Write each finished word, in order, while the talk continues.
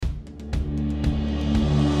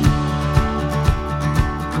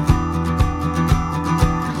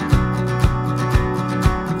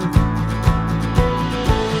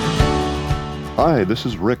Hi, this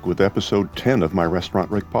is Rick with episode 10 of my Restaurant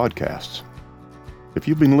Rick podcasts. If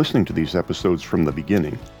you've been listening to these episodes from the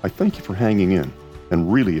beginning, I thank you for hanging in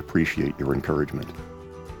and really appreciate your encouragement.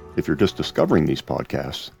 If you're just discovering these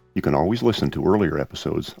podcasts, you can always listen to earlier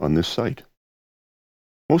episodes on this site.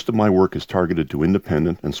 Most of my work is targeted to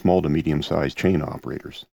independent and small to medium-sized chain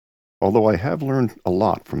operators, although I have learned a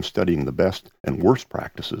lot from studying the best and worst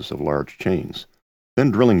practices of large chains, then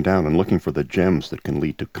drilling down and looking for the gems that can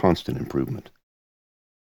lead to constant improvement.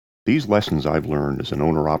 These lessons I've learned as an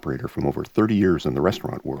owner-operator from over 30 years in the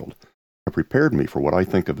restaurant world have prepared me for what I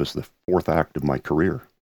think of as the fourth act of my career.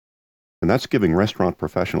 And that's giving restaurant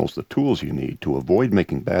professionals the tools you need to avoid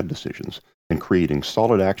making bad decisions and creating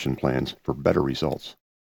solid action plans for better results.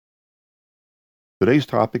 Today's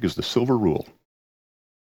topic is the Silver Rule.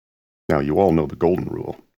 Now, you all know the Golden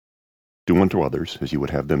Rule. Do unto others as you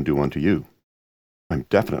would have them do unto you. I'm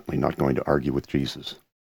definitely not going to argue with Jesus.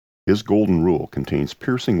 His golden rule contains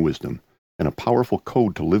piercing wisdom and a powerful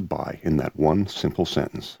code to live by in that one simple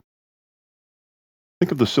sentence.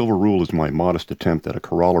 Think of the Silver Rule as my modest attempt at a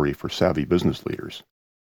corollary for savvy business leaders.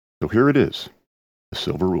 So here it is, the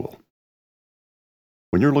Silver Rule.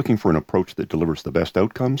 When you're looking for an approach that delivers the best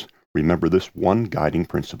outcomes, remember this one guiding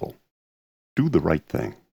principle. Do the right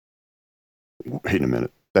thing. Wait a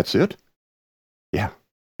minute, that's it? Yeah,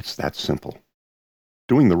 it's that simple.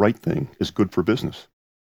 Doing the right thing is good for business.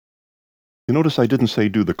 You notice I didn't say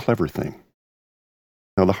do the clever thing.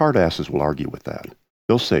 Now the hard asses will argue with that.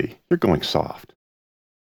 They'll say, you're going soft.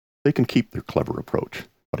 They can keep their clever approach,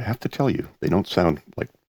 but I have to tell you, they don't sound like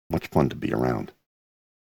much fun to be around.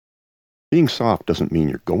 Being soft doesn't mean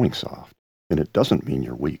you're going soft, and it doesn't mean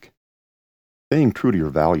you're weak. Staying true to your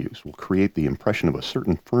values will create the impression of a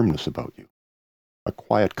certain firmness about you, a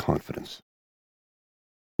quiet confidence.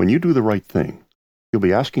 When you do the right thing, you'll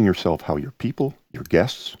be asking yourself how your people, your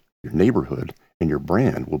guests, your neighborhood, and your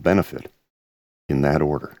brand will benefit, in that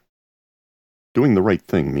order. Doing the right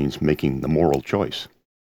thing means making the moral choice.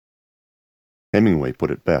 Hemingway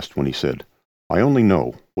put it best when he said, I only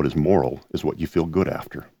know what is moral is what you feel good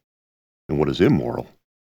after, and what is immoral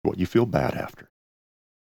is what you feel bad after.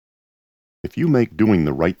 If you make doing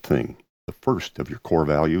the right thing the first of your core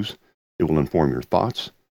values, it will inform your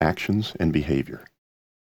thoughts, actions, and behavior.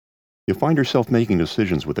 You'll find yourself making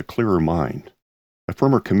decisions with a clearer mind, a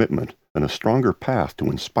firmer commitment, and a stronger path to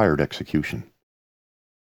inspired execution.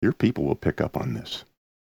 Your people will pick up on this.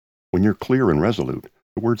 When you're clear and resolute,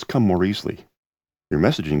 the words come more easily. Your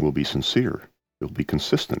messaging will be sincere, it will be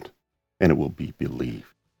consistent, and it will be believed.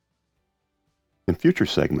 In future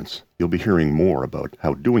segments, you'll be hearing more about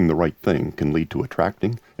how doing the right thing can lead to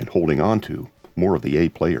attracting and holding on to more of the A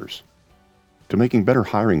players, to making better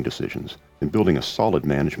hiring decisions and building a solid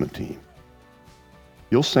management team.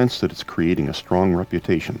 You'll sense that it's creating a strong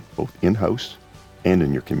reputation both in-house and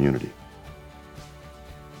in your community.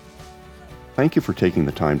 Thank you for taking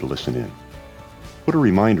the time to listen in. Put a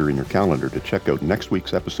reminder in your calendar to check out next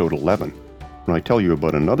week's episode 11 when I tell you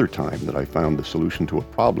about another time that I found the solution to a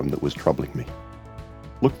problem that was troubling me.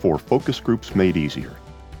 Look for Focus Groups Made Easier.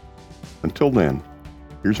 Until then,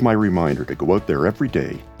 here's my reminder to go out there every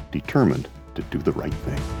day determined to do the right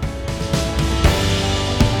thing.